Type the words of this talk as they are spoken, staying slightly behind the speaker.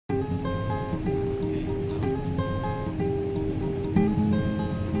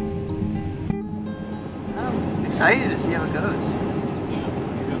excited to see how it goes.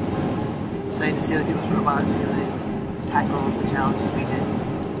 Excited to see other people's robots and they tackle the challenges we did.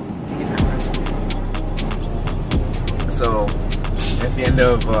 It's a different approach. So, at the end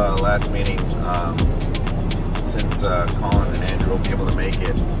of last meeting, since Colin and Andrew won't be able to make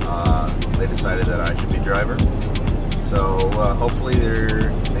it, they decided that I should be driver. So hopefully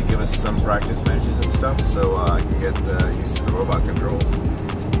they give us some practice matches and stuff, so I can get used to the robot controls.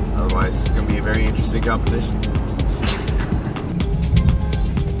 Otherwise, it's going to be a very interesting competition.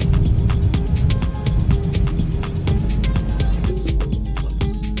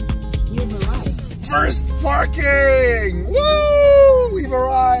 You've arrived. First parking! Woo! We've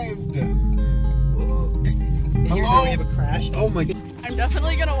arrived! Here's where we have a crash. Oh my god. I'm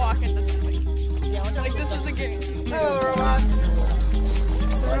definitely gonna walk into something. Yeah, like this is a game. Hello, robot.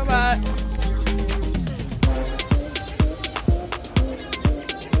 It's a robot.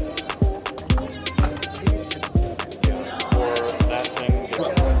 For that thing.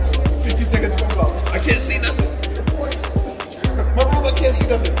 50 seconds to go. I can't see nothing. My robot can't see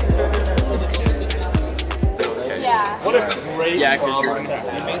nothing. Yeah. What a great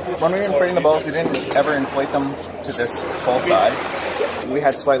When we were inflating the balls, we didn't ever inflate them to this full size. We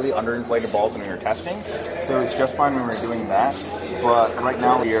had slightly underinflated balls when we were testing, so it was just fine when we were doing that. But right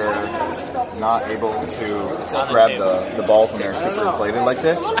now we are not able to grab the balls when they're super inflated like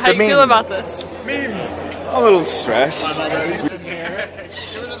this. How do you feel about this? Memes! A little stressed.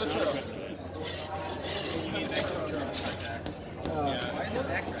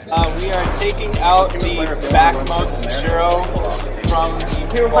 We are taking out the backmost zero from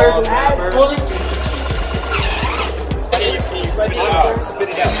the ball number. Spit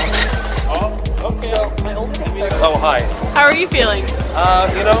it out. Oh, okay. Oh, hi. How are you feeling?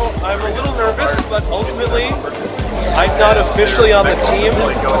 You know, I'm a little nervous, but ultimately, I'm not officially on the team,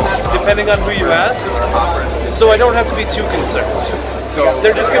 depending on who you ask, so I don't have to be too concerned.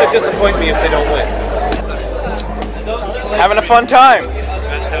 They're just going to disappoint me if they don't win. Having a fun time!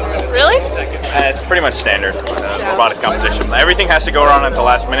 Really? It's pretty much standard robotics competition. Everything has to go around at the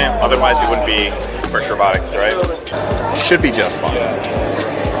last minute, otherwise it wouldn't be FIRST Robotics, right? Should be just fine.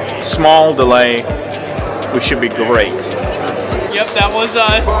 Small delay, we should be great. Yep, that was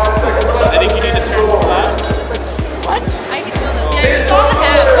us. I think you need to turn to that. What? I can feel this. Yeah, you saw the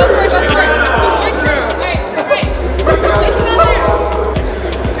head. Go for it, go for it. Wait. Right,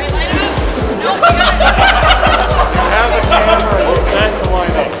 light it up. No, you got it. You have a camera set to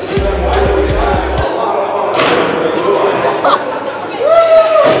line up.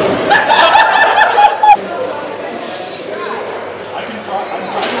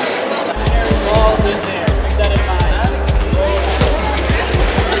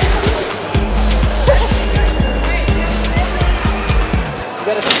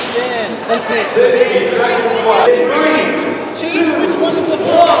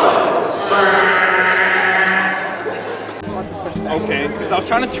 Okay, because I was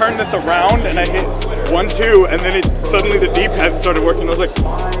trying to turn this around and I hit 1, 2, and then suddenly the D-pad started working. I was like,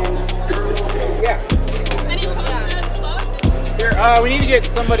 Any post-match stuff? Here, we need to get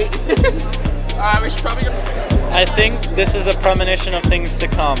somebody. We should probably go. I think this is a premonition of things to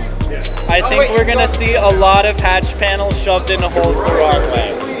come. I think we're gonna see a lot of hatch panels shoved into holes the wrong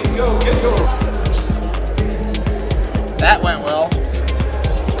way. That went well.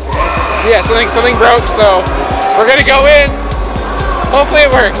 Yeah, something broke, so we're gonna go in. Hopefully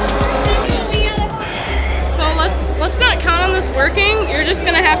it works. So let's not count on this working. You're just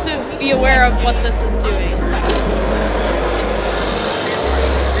gonna have to be aware of what this is doing.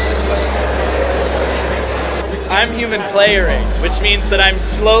 I'm human playering, which means that I'm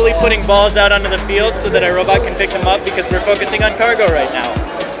slowly putting balls out onto the field so that our robot can pick them up because we're focusing on cargo right now.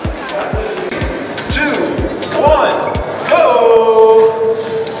 2, 1, go!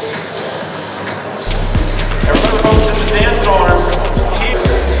 Everybody folks in the dance arm.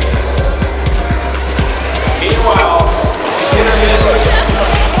 Meanwhile, there's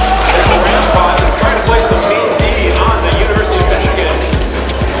a robot that's trying to play some D on the University of Michigan.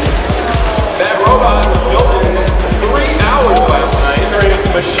 That robot was built in 3 hours last night. Carrying the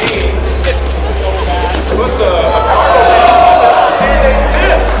machine. It's so bad. Puts a cargo and a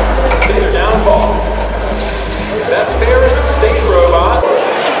tip in their downfall. That Ferris state robot.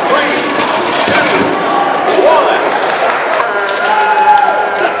 3, 2, 1.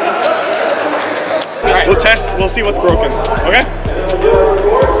 alright, we'll test, we'll see what's broken, okay?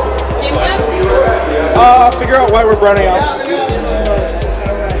 Figure out why we're browning out.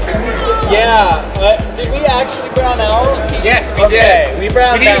 Yeah, did we actually brown out? Yes, we did. We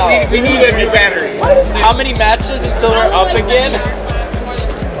browned out. We need a new battery. How many matches until we're up again?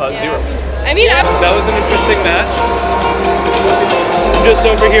 0. I mean, that was an interesting match. I'm just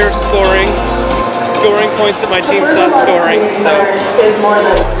over here scoring points that my team's not scoring. So. Is more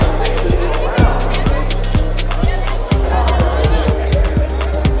than.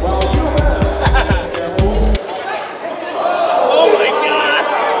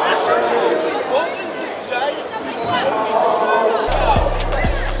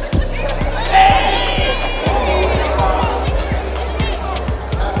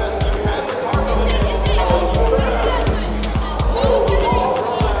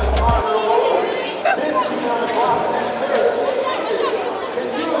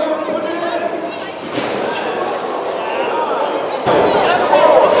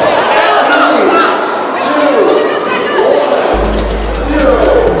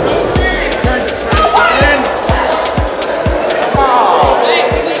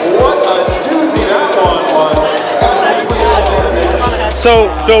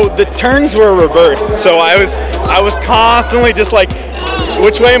 So the turns were reversed. So I was constantly just like,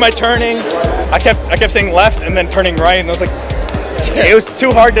 which way am I turning? I kept saying left and then turning right, and I was like, it was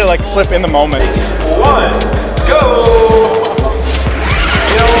too hard to like flip in the moment. 1, go!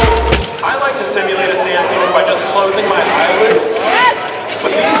 You know, I like to simulate a sand dune by just closing my eyelids.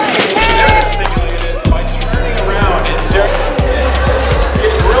 But these they're simulated by turning around and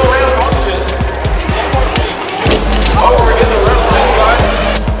getting real round punches over in the left hand side.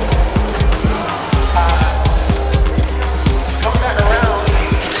 Come back around. I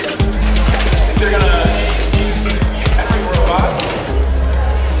think they're gonna every robot.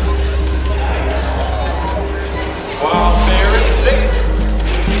 Wow, there is six.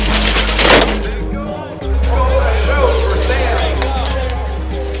 Shows for Sam.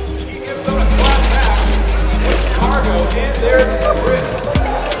 He gives them a clap back with cargo in their wrist.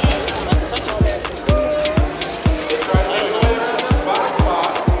 It's right there, box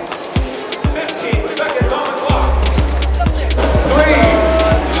spot. 15 seconds on the clock. 3,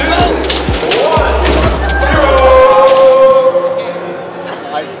 2, 1, 0.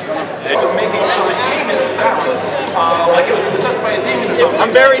 It was making some heinous sounds, like it was possessed by a demon or something.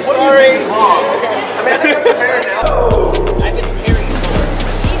 I'm very sorry. Wrong. I mean, I think that's fair now. I've been carrying forward.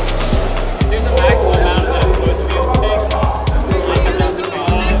 There's a maximum amount that I'm supposed to be able to take. Like, I'm not doing control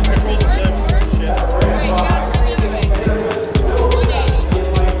the clip, shit.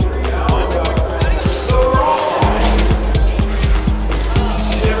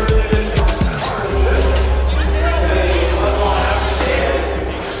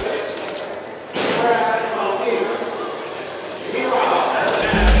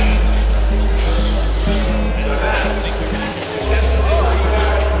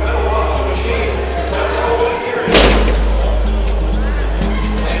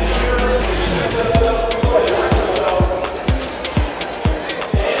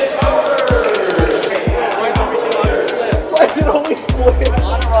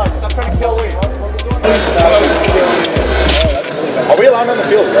 Are we allowed on the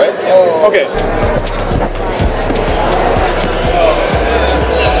field, right? Oh. Okay.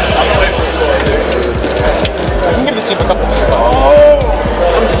 I can give the team a couple minutes. Oh,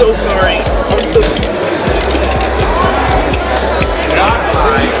 I'm so sorry. I'm so sorry.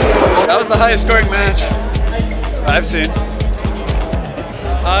 That was the highest scoring match I've seen.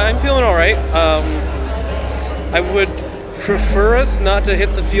 I'm feeling all right. I would prefer us not to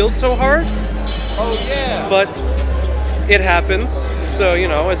hit the field so hard. Oh yeah. But it happens. So, you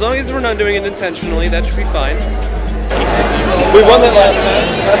know, as long as we're not doing it intentionally, that should be fine. We won that last match.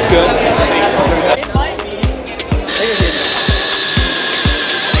 That's good.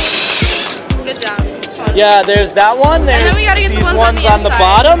 Good job. Yeah, there's that one. There's And then we gotta get the these ones on the the inside.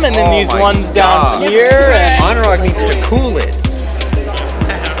 bottom, and then Oh these my ones down God. here. And Monrock needs to cool it.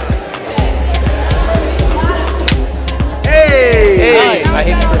 Hey! I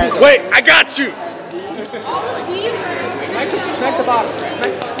hate the Wait, I got you! Smack the bottom.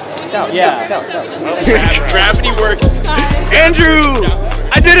 Yeah. Gravity works. Andrew!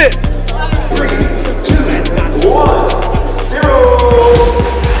 I did it! 3, 2, 1, 0.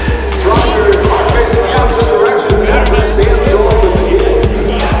 Drivers are facing the opposite direction as the sandstorm begins.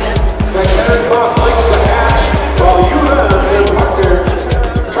 The carry clock places a hatch while Yuna and her partner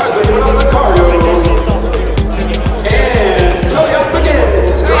tries to put on the cargo. And tally up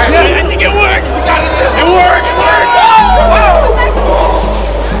begins. Drivers. I think it worked! It worked! It worked! Whoa!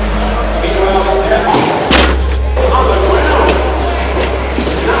 Meanwhile, it's kept on the ground.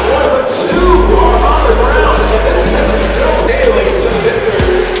 Not one but two are on the ground. And this can be Bill Daly to the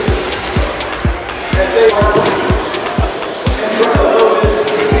victors. As they are in trouble.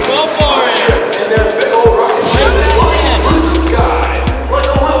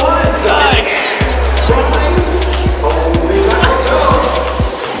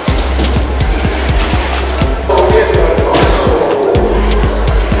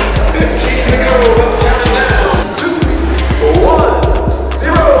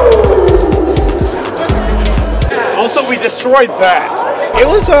 destroyed that. It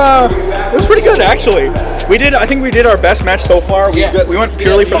was pretty good actually. I think we did our best match so far. We went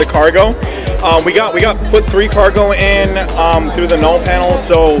purely for the cargo. We got put 3 cargo in through the null panel,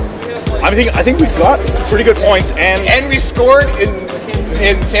 so I think we got pretty good points, and we scored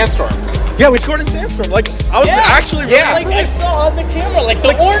in Sandstorm. Yeah, we scored in Sandstorm. Like I was actually like I saw on the camera, like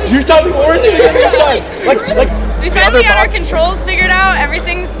the orange. You saw the orange thing on the side. Like we finally got our controls figured out.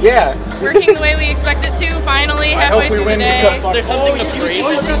 Everything's working the way we expect it to. Finally, halfway through the day. There's something to brace.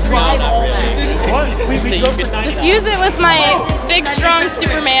 Just use it with my big, strong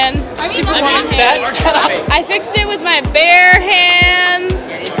Superman hands. I fixed it with my bare hands.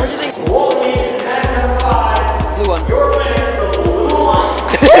 Blue one.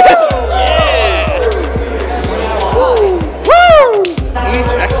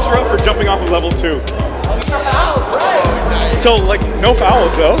 Each extra for jumping off of level 2. So like no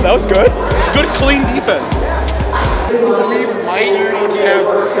fouls though. That was good. It's good clean defense. We might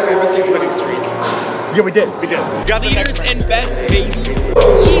have Embassies winning streak. Yeah, we did. We got the Leaders next and best baby.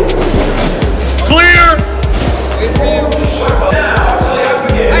 clear.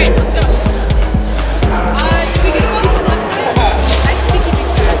 Alright, let's go. Can we get one on the left side? I think you do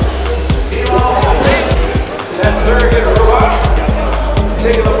that. That's Surrogate Robot,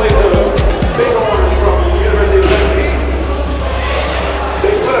 taking the place of Big Orange from the University of Tennessee.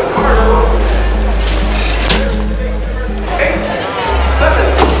 They put a card on 8, 7,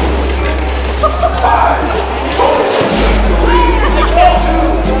 6, 5, 4, 3,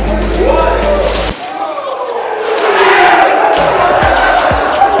 2, 1.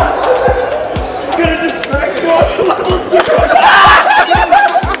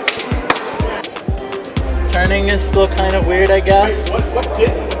 Turning is still kind of weird, I guess. What did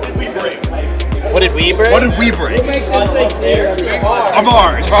we break? What did we break? What did we break? Of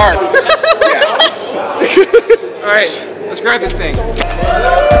ours. Alright, let's grab this thing. It's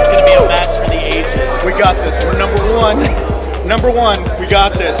gonna be a match for the ages. We got this. We're number 1. Number 1. We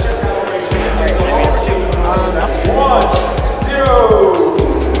got this. 1, 0.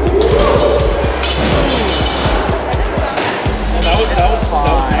 That was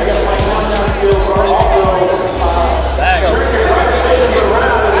fine.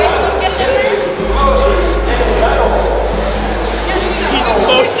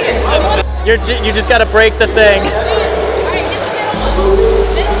 You just gotta break the thing.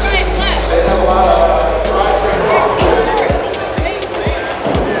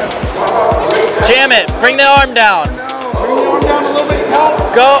 Jam it. Bring the arm down. Bring the arm down a little bit.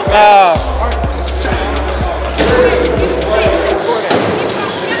 Go.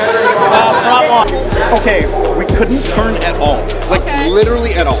 Front one. Okay, we couldn't turn at all. Like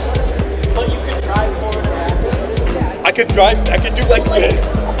literally at all. But you could drive forward and backwards. I could do like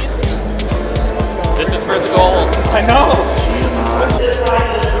this. This is for the goal. I know.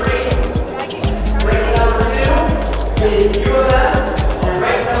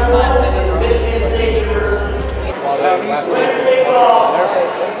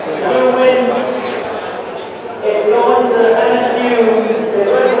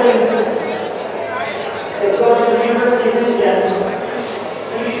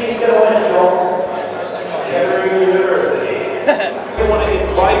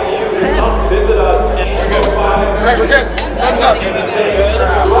 Alright, we're good. Thumbs up.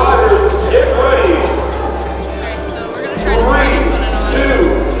 Drivers, get ready. So we're gonna try to squeeze 3,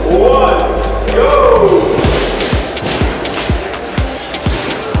 2, 1, go.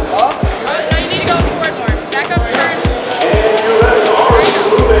 Now you need to go forward more. Back up turn. And your left arm is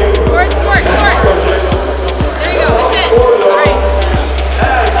moving. Forward. There you go. That's it. All right.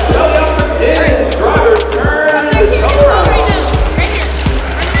 As belly up begins, drivers turn Right and here. come Right around. now.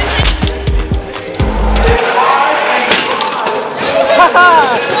 Right here.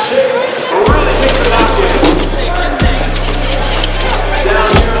 Really kick the knock in.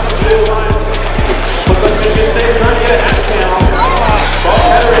 Down here on the middle line. Looks like Michigan State's trying to get a half down. Ball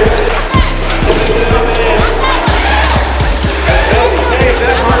headed. Coming in. As Michigan State,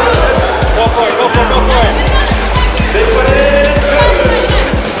 that part of it. Go for it. They put it in good.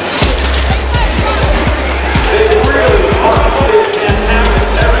 They really are fit and have it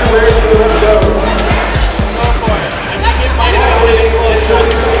everywhere you go. Go for it. I think it might have been getting close.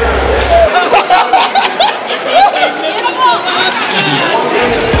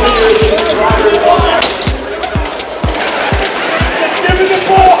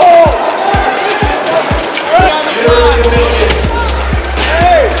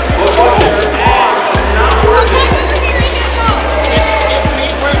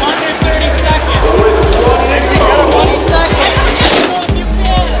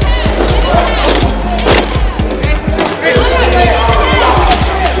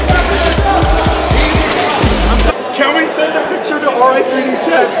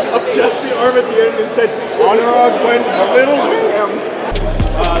 chat of just the arm at the end and said, Anurag went a little ham.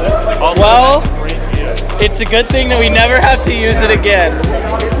 Well, it's a good thing that we never have to use it again.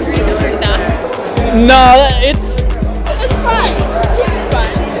 No, it's fine. It's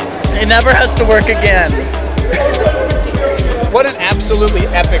fine. It never has to work again. What an absolutely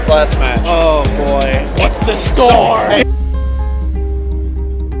epic last match. Oh boy. What's the score?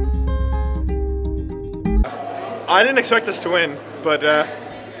 I didn't expect us to win, but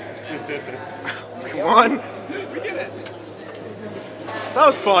we won. We did it. That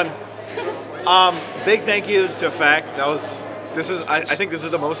was fun. Big thank you to FAC. I think this is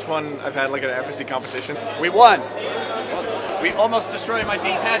the most fun I've had like at an FSC competition. We won. We almost destroyed my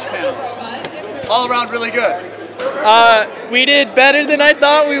team's hatch panels. All around really good. We did better than I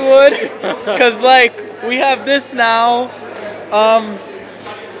thought we would, cause like we have this now.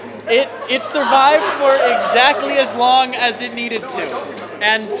 It survived for exactly as long as it needed to,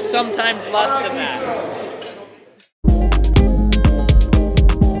 and sometimes less than that.